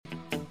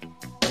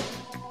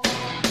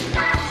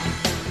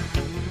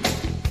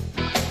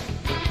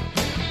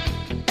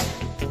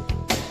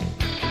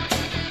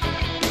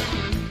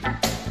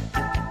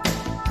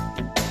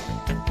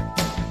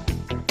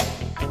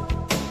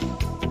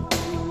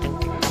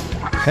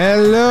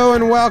Hello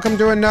and welcome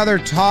to another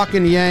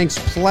Talkin' Yanks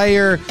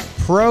player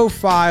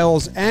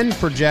profiles and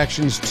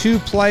projections. Two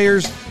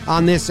players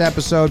on this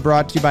episode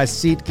brought to you by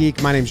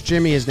SeatGeek. My name's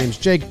Jimmy. His name's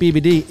Jake.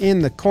 BBD in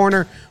the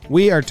corner.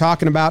 We are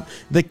talking about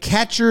the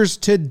catchers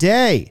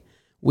today.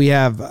 We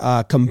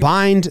have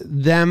combined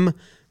them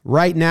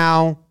right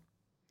now,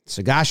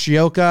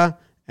 Higashioka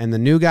and the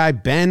new guy,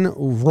 Ben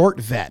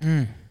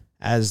Rortvedt.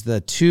 As the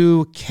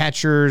two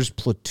catchers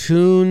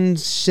platoon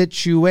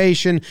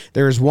situation.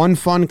 There is one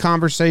fun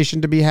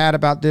conversation to be had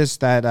about this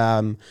that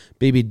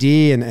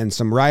BBD and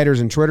some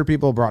writers and Twitter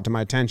people brought to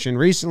my attention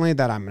recently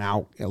that I'm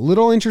now a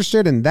little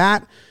interested in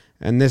that.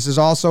 And this is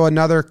also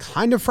another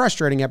kind of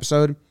frustrating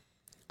episode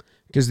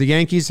because the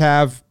Yankees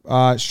have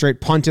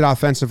straight punted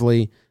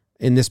offensively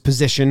in this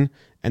position,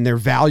 and they're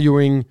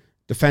valuing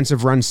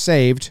defensive runs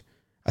saved,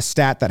 a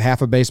stat that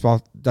half of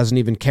baseball doesn't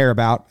even care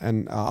about,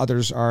 and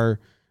others are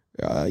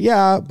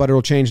but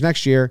it'll change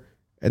next year.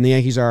 And the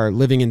Yankees are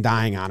living and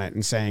dying on it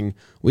and saying,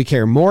 we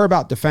care more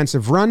about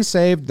defensive runs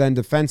saved than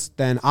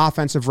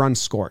offensive runs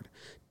scored.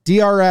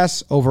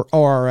 DRS over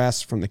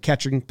ORS from the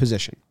catching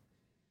position.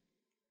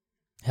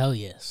 Hell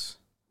yes.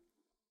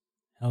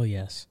 Hell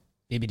yes.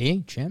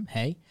 BBD, Jim,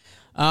 hey.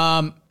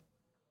 Well.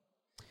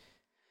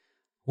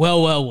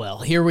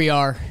 Here we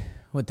are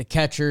with the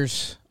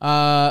catchers.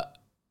 I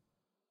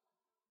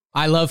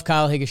love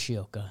Kyle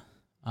Higashioka.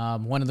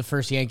 One of the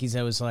first Yankees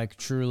that was like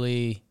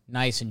truly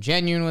nice and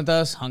genuine with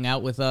us, hung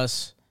out with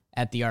us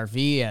at the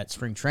RV at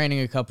spring training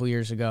a couple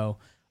years ago.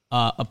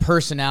 A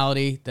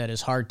personality that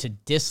is hard to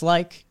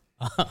dislike.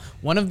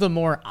 One of the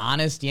more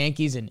honest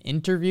Yankees in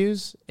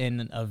interviews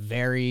in a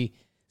very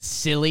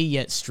silly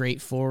yet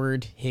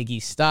straightforward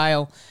Higgy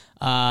style.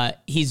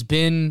 He's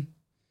been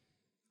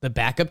the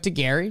backup to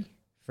Gary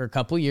for a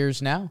couple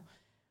years now.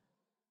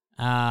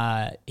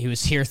 He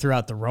was here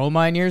throughout the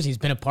Romine years. He's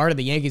been a part of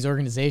the Yankees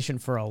organization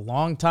for a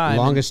long time.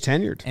 Longest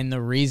tenured. And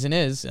the reason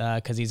is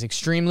because he's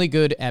extremely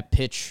good at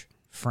pitch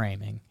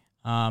framing.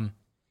 Let's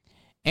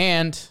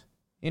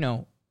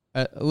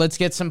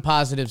get some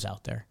positives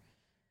out there.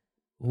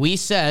 We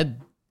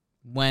said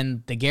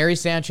when the Gary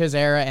Sanchez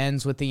era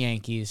ends with the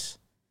Yankees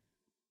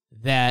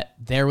that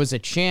there was a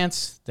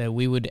chance that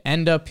we would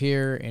end up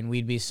here and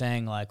we'd be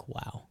saying like,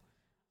 wow,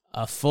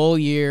 a full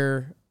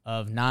year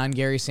of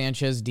non-Gary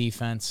Sanchez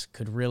defense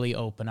could really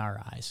open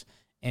our eyes.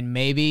 And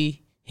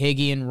maybe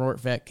Higgy and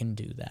Rortvedt can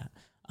do that.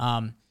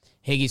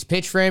 Higgy's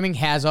pitch framing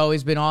has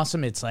always been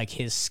awesome. It's like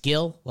his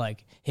skill.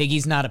 Like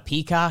Higgy's not a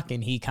peacock,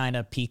 and he kind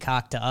of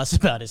peacocked to us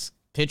about his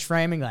pitch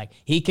framing. Like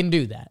he can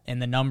do that,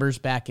 and the numbers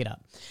back it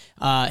up.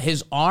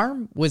 His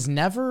arm was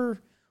never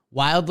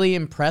wildly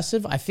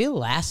impressive. I feel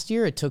last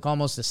year it took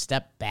almost a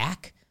step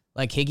back.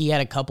 Like Higgy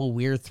had a couple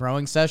weird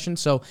throwing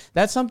sessions, so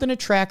that's something to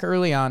track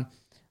early on.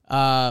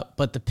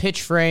 But the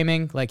pitch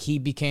framing, like he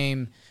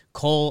became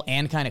Cole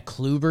and kind of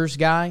Kluber's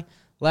guy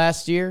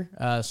last year.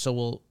 So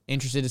we'll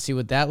interested to see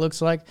what that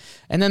looks like.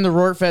 And then the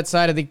Rortvedt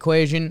side of the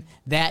equation,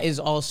 that is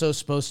also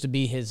supposed to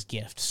be his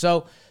gift.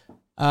 So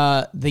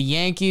the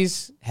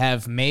Yankees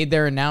have made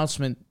their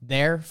announcement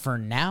there for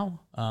now,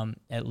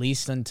 at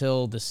least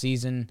until the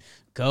season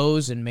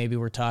goes. And maybe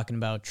we're talking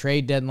about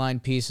trade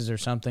deadline pieces or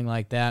something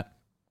like that.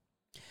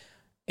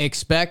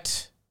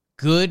 Expect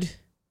good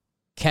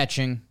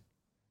catching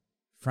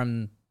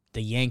from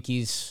the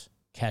Yankees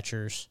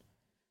catchers.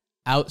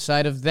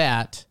 Outside of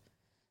that,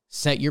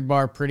 set your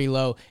bar pretty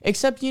low.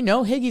 Except,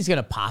 Higgy's going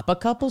to pop a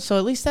couple, so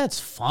at least that's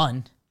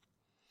fun.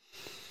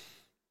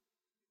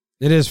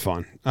 It is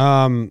fun.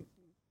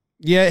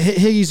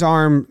 Higgy's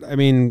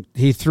arm,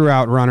 he threw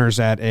out runners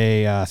at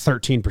a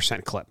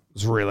 13% clip. It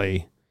was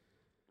really,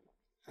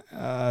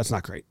 it's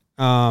not great.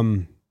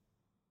 You'd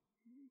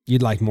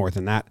like more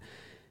than that.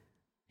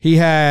 He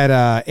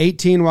had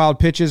 18 wild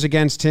pitches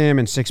against him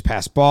and 6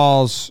 pass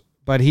balls,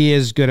 but he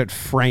is good at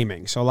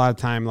framing. So a lot of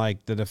time,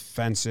 like the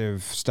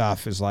defensive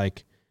stuff is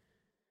like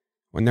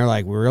when they're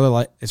like, we really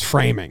like it's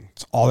framing.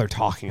 It's all they're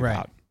talking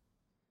about.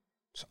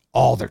 It's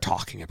all they're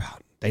talking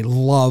about. They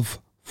love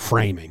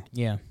framing.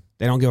 Yeah.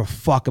 They don't give a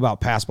fuck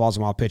about pass balls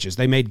and wild pitches.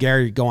 They made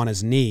Gary go on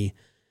his knee,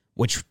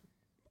 which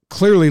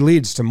clearly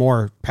leads to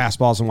more pass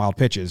balls and wild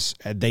pitches.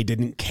 And they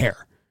didn't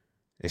care.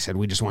 They said,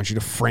 we just want you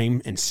to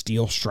frame and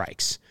steal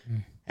strikes.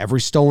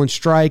 Every stolen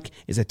strike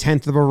is a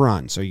 10th of a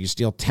run. So you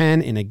steal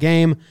 10 in a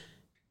game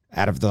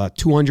out of the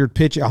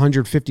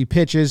 150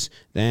 pitches,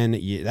 then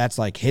that's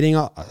like hitting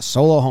a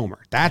solo homer.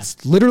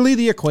 That's literally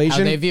the equation.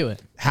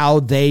 How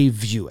they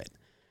view it.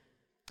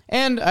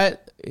 And I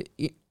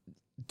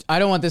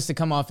don't want this to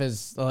come off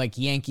as like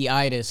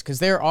Yankee-itis, because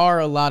there are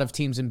a lot of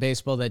teams in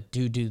baseball that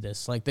do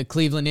this. Like the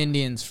Cleveland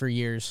Indians for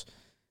years,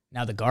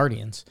 now the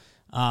Guardians.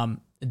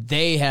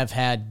 They have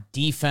had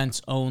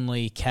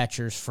defense-only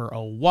catchers for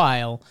a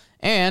while,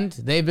 and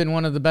they've been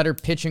one of the better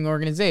pitching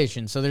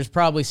organizations. So there's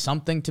probably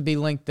something to be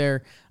linked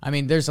there.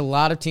 There's a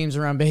lot of teams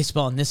around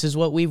baseball, and this is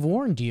what we've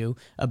warned you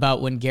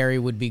about when Gary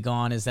would be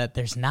gone, is that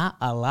there's not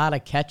a lot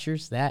of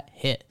catchers that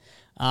hit.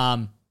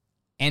 And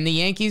the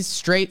Yankees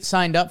straight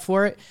signed up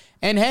for it.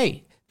 And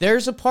hey,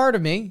 there's a part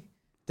of me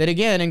that,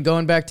 again, and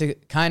going back to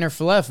Kiner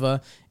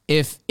Falefa,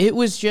 if it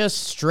was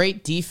just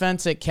straight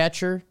defense at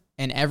catcher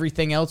and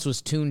everything else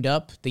was tuned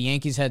up, the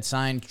Yankees had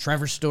signed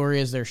Trevor Story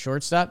as their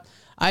shortstop,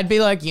 I'd be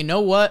like, you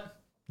know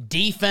what?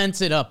 Defense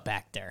it up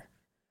back there.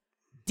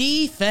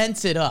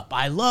 Defense it up.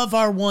 I love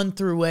our 1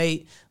 through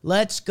 8.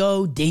 Let's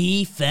go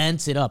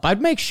defense it up.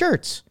 I'd make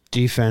shirts.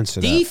 Defense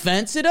it up.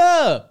 Defense it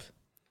up.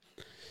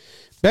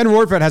 Ben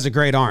Rortvedt has a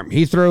great arm.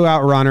 He threw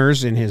out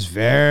runners in his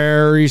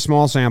very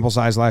small sample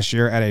size last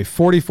year at a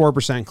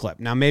 44% clip.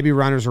 Now, maybe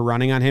runners are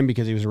running on him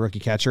because he was a rookie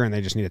catcher and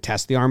they just need to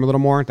test the arm a little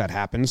more. That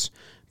happens.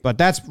 But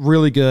that's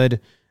really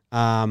good.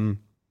 I mean,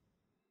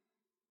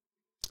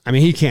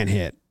 he can't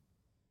hit.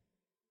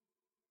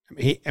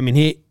 He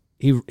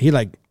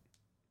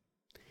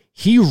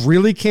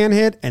really can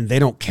hit, and they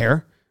don't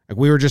care. Like,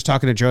 we were just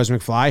talking to Joe's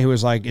McFly, who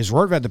was like, is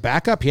Rortvedt the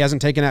backup? He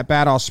hasn't taken that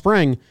bat all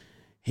spring.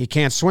 He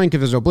can't swing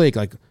because it's oblique.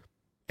 Like,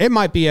 it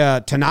might be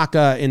a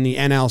Tanaka in the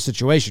NL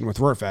situation with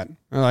Rortvedt.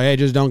 They're like, hey,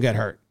 just don't get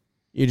hurt.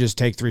 You just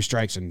take 3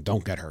 strikes and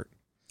don't get hurt.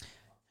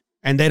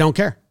 And they don't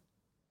care.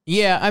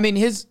 Yeah, I mean,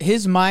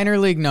 his minor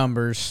league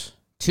numbers,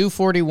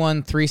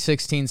 241,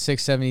 316,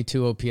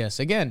 672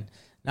 OPS. Again,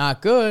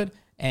 not good.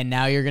 And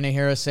now you're going to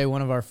hear us say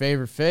one of our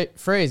favorite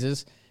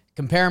phrases,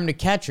 compare him to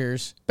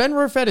catchers. Ben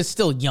Rortvedt is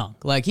still young.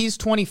 Like, he's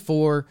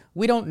 24.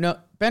 We don't know.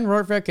 Ben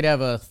Rortvedt could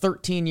have a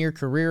 13-year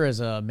career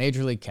as a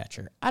major league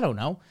catcher. I don't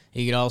know.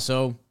 He could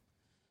also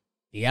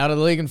be out of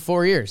the league in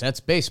 4 years. That's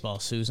baseball,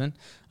 Susan.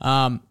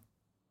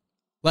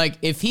 Like,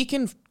 if he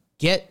can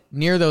get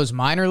near those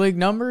minor league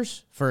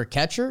numbers for a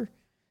catcher,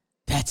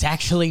 that's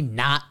actually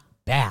not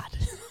bad.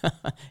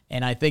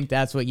 And I think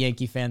that's what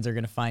Yankee fans are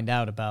going to find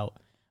out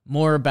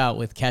more about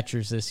with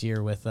catchers this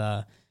year with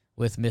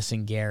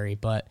missing Gary.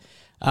 But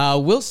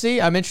we'll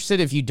see. I'm interested.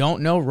 If you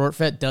don't know,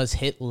 Rortvedt does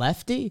hit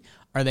lefty.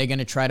 Are they going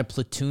to try to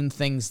platoon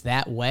things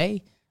that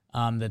way?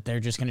 That they're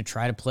just going to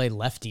try to play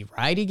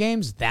lefty-righty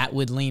games? That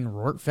would lean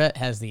Rortvedt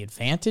has the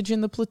advantage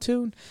in the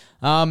platoon.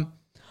 I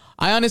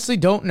honestly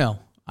don't know.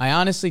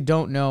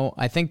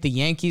 I think the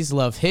Yankees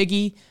love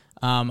Higgy.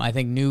 I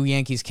think new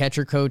Yankees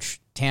catcher coach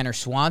Tanner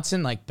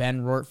Swanson, like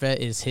Ben Rortvedt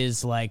is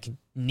his like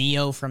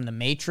Neo from the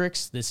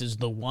Matrix. This is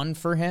the one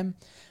for him.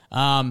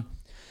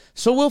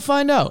 So we'll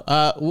find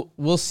out.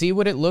 We'll see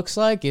what it looks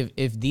like.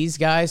 If these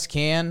guys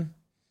can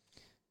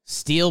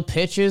steal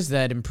pitches,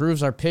 that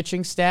improves our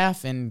pitching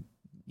staff, and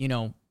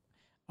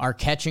our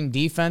catching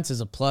defense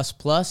is a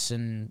plus,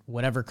 and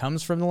whatever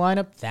comes from the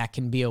lineup, that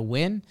can be a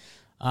win.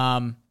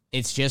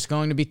 It's just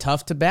going to be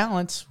tough to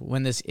balance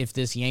if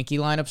this Yankee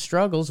lineup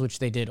struggles, which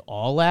they did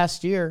all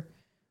last year,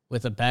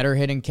 with a better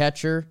hitting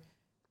catcher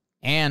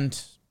and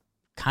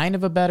kind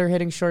of a better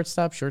hitting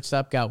shortstop.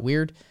 Shortstop got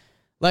weird.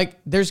 Like,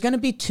 there's going to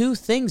be 2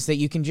 things that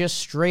you can just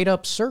straight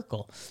up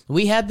circle.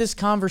 We had this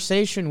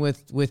conversation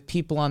with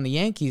people on the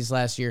Yankees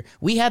last year.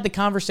 We had the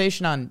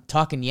conversation on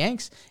Talking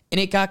Yanks, and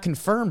it got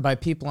confirmed by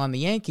people on the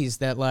Yankees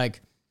that,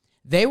 like,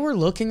 they were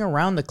looking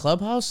around the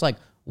clubhouse like,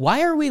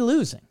 why are we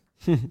losing?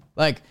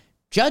 Like,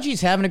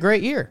 Judgy's having a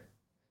great year.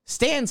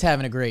 Stan's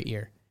having a great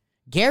year.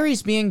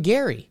 Gary's being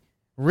Gary.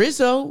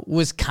 Rizzo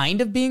was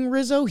kind of being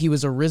Rizzo. He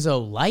was a Rizzo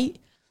light.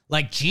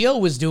 Like, Gio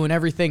was doing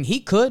everything he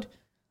could.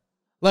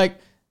 Like,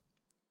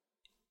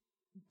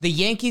 the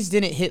Yankees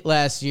didn't hit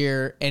last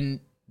year, and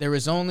there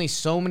was only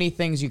so many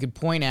things you could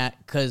point at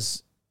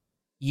because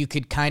you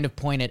could kind of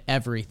point at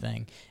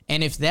everything.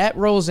 And if that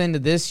rolls into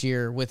this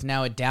year with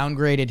now a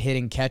downgraded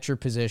hitting catcher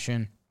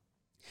position,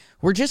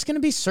 we're just going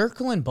to be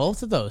circling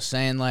both of those,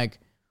 saying, like,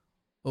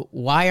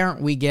 why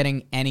aren't we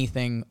getting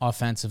anything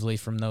offensively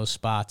from those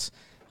spots?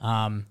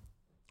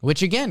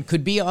 Which, again,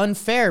 could be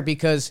unfair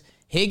because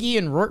Higgy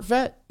and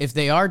Rortvedt, if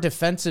they are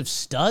defensive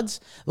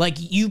studs, like,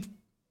 you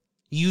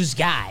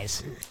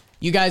guys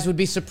would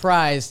be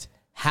surprised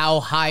how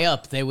high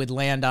up they would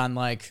land on,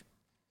 like,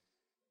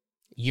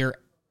 your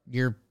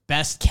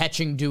best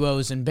catching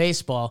duos in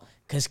baseball,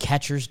 because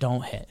catchers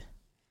don't hit.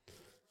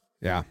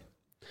 Yeah.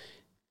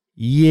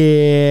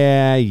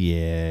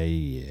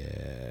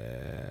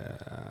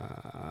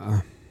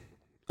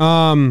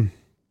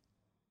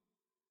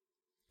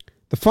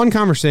 The fun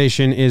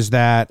conversation is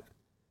that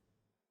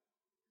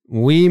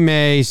we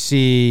may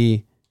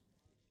see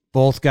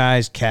both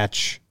guys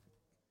catch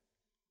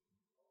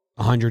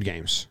 100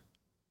 games.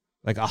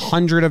 Like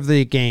 100 of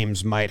the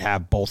games might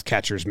have both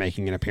catchers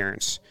making an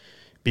appearance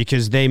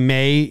because they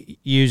may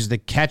use the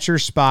catcher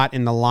spot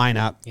in the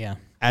lineup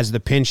as the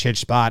pinch hit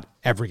spot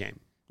every game.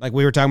 Like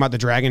we were talking about the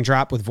drag and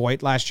drop with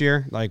Voit last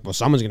year. Like, well,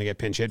 someone's going to get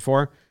pinch hit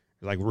for,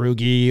 like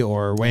Rugi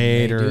or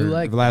Wade or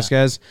like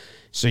Velasquez. That.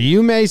 So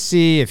you may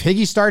see if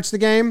Higgy starts the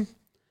game,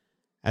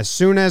 as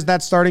soon as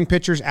that starting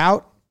pitcher's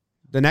out,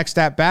 the next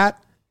at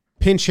bat,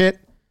 pinch hit,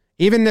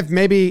 even if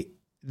maybe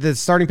the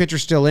starting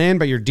pitcher's still in,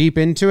 but you're deep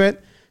into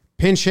it,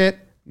 pinch hit,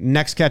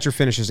 next catcher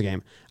finishes the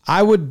game.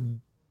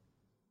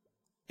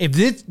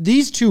 If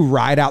these 2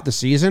 ride out the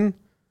season,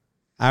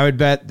 I would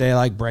bet they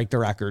like break the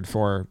record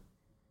for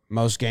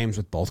most games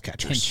with both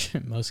catchers.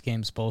 Most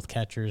games, both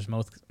catchers,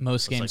 most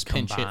games like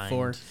pinch combined. Hit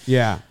for.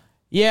 Yeah.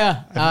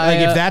 Yeah. Like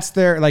if that's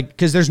their, like,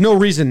 because there's no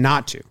reason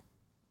not to.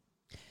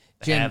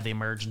 Jim, have the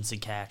emergency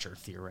catcher,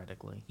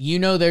 theoretically. You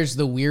know there's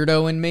the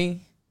weirdo in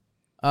me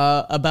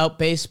about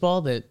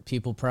baseball that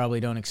people probably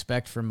don't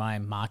expect from my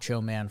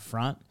macho man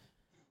front.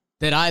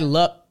 That I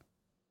love.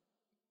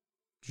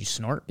 Did you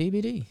snort,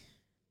 BBD?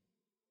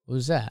 What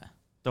was that?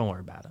 Don't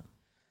worry about it.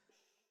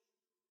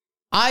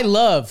 I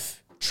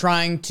love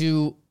trying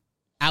to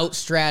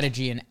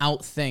out-strategy and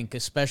outthink,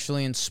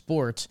 especially in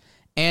sports.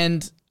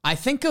 And I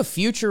think a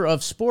future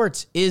of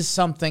sports is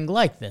something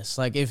like this.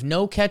 Like, if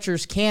no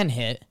catchers can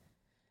hit,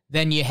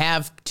 then you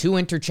have two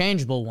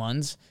interchangeable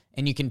ones,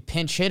 and you can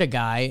pinch hit a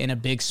guy in a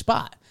big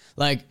spot.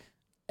 Like,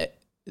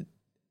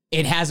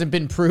 it hasn't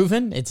been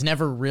proven. It's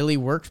never really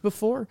worked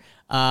before.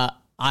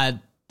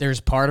 There's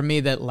part of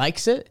me that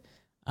likes it.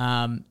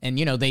 And,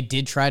 they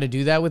did try to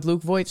do that with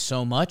Luke Voit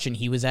so much, and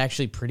he was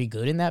actually pretty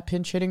good in that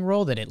pinch hitting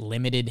role that it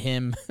limited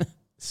him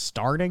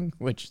starting,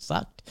 which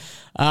sucked.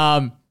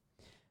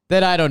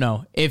 That I don't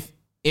know.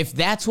 If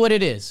that's what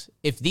it is,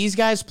 if these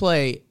guys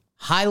play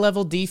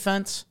high-level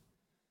defense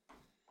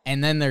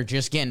and then they're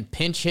just getting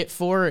pinch hit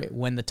for it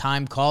when the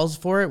time calls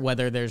for it,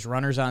 whether there's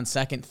runners on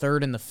second,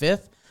 third, and the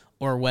fifth,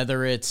 or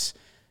whether it's,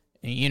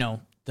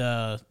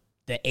 the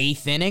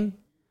eighth inning,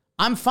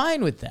 I'm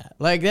fine with that.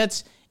 Like,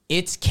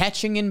 it's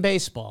catching in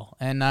baseball.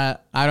 And I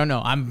don't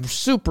know. I'm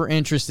super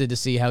interested to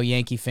see how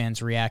Yankee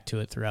fans react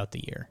to it throughout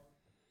the year.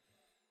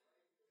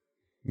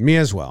 Me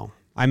as well.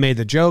 I made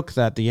the joke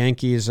that the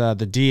Yankees, the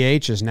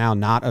DH is now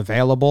not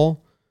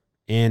available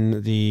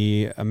in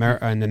the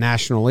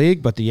National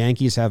League, but the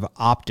Yankees have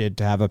opted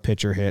to have a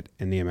pitcher hit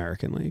in the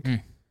American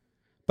League.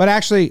 But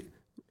actually,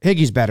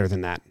 Higgy's better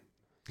than that.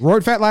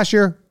 Rortvedt last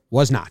year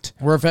was not.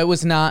 Rortvedt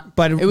was not,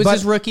 but it was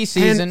his rookie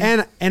season.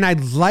 And I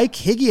like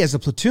Higgy as a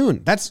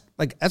platoon. That's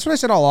what I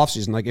said all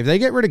offseason. Like, if they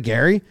get rid of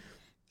Gary,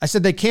 I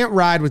said they can't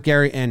ride with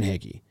Gary and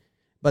Higgy,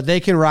 but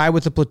they can ride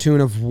with the platoon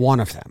of one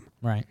of them.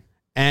 Right.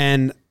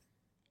 And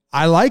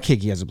I like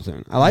Higgy as a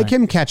platoon. I like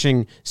him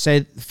catching,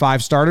 say,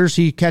 5 starters.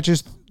 He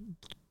catches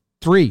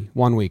 3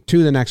 one week,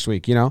 2 the next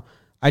week.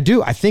 I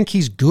do. I think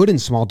he's good in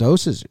small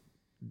doses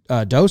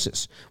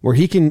where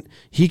he can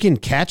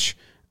catch,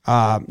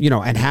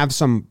 and have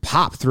some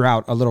pop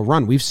throughout a little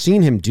run. We've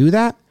seen him do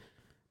that,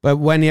 but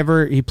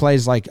whenever he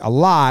plays like a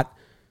lot,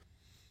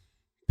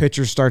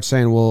 pitchers start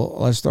saying, well,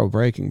 let's throw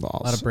breaking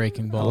balls. A lot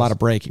of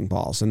breaking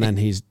balls. And then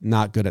he's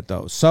not good at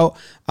those. So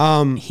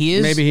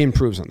maybe he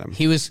improves on them.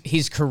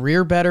 He's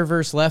career better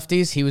versus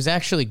lefties. He was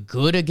actually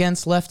good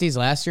against lefties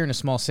last year in a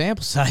small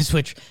sample size,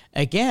 which,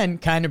 again,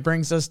 kind of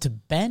brings us to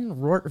Ben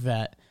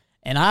Rortvedt.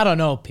 And I don't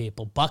know,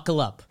 people. Buckle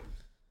up.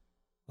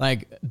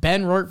 Like,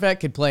 Ben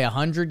Rortvedt could play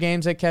 100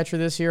 games at catcher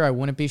this year. I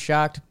wouldn't be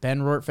shocked. Ben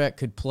Rortvedt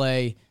could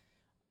play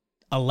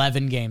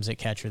 11 games at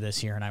catcher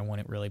this year, and I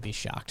wouldn't really be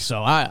shocked.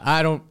 So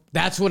I don't.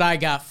 That's what I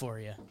got for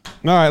you. All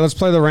right, let's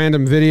play the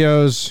random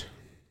videos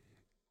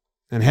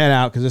and head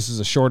out because this is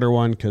a shorter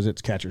one because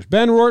it's catchers.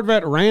 Ben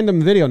Rortvedt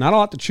random video. Not a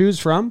lot to choose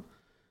from,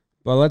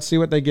 but let's see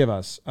what they give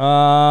us.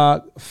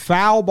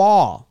 Foul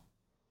ball.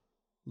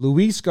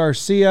 Luis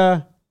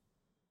Garcia.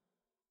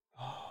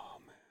 Oh,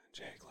 man,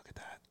 Jake, look at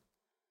that.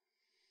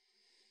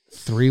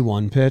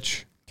 3-1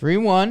 pitch.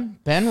 3-1.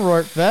 Ben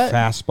Rortvedt.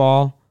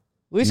 Fastball.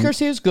 Luis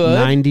Garcia's good.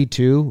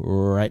 92,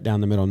 right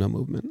down the middle, no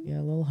movement. Yeah,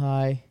 a little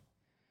high.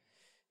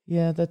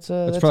 Yeah, that's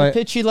a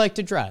pitch you'd like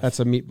to drive. That's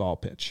a meatball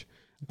pitch.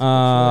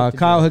 Kyle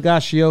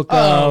Higashioka.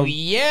 Oh,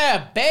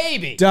 yeah,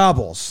 baby.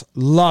 Doubles.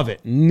 Love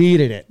it.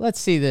 Needed it. Let's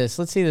see this.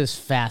 Let's see this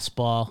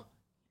fastball.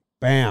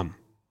 Bam.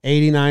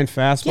 89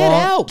 fastball. Get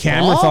out,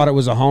 Camera ball. thought it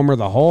was a homer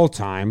the whole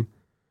time.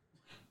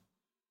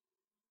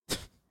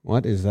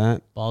 What is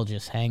that? Ball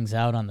just hangs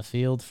out on the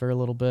field for a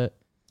little bit.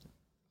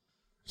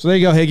 So there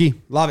you go, Higgy.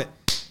 Love it.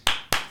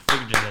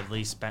 Figured it at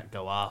least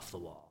go off the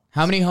wall.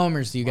 How many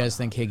homers do you guys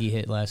think Higgy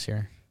hit last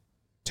year?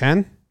 10?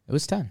 It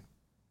was 10.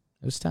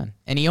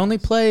 And he only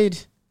played...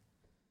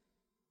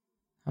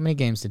 How many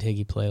games did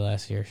Higgy play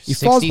last year? He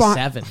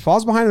 67.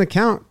 Falls behind in the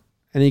count,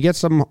 and he gets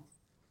some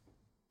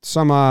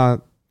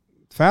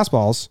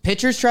fastballs.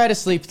 Pitchers try to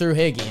sleep through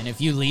Higgy, and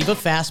if you leave a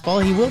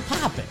fastball, he will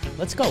pop it.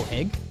 Let's go,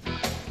 Hig.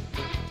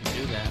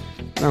 Do that.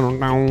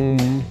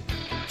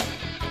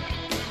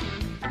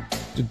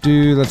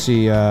 Let's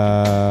see.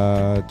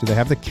 Do they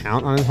have the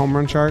count on his home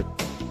run chart?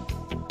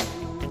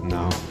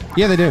 No.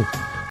 Yeah, they do.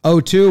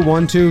 0-2,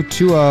 1-2,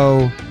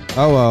 2-0,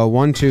 0-0,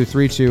 1-2,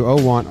 3-2,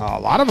 0-1. A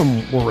lot of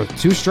them were with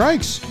 2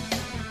 strikes.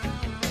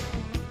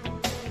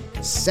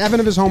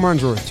 7 of his home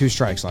runs were with 2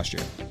 strikes last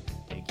year.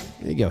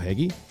 There you go,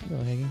 Higgy. Go,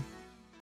 Higgy.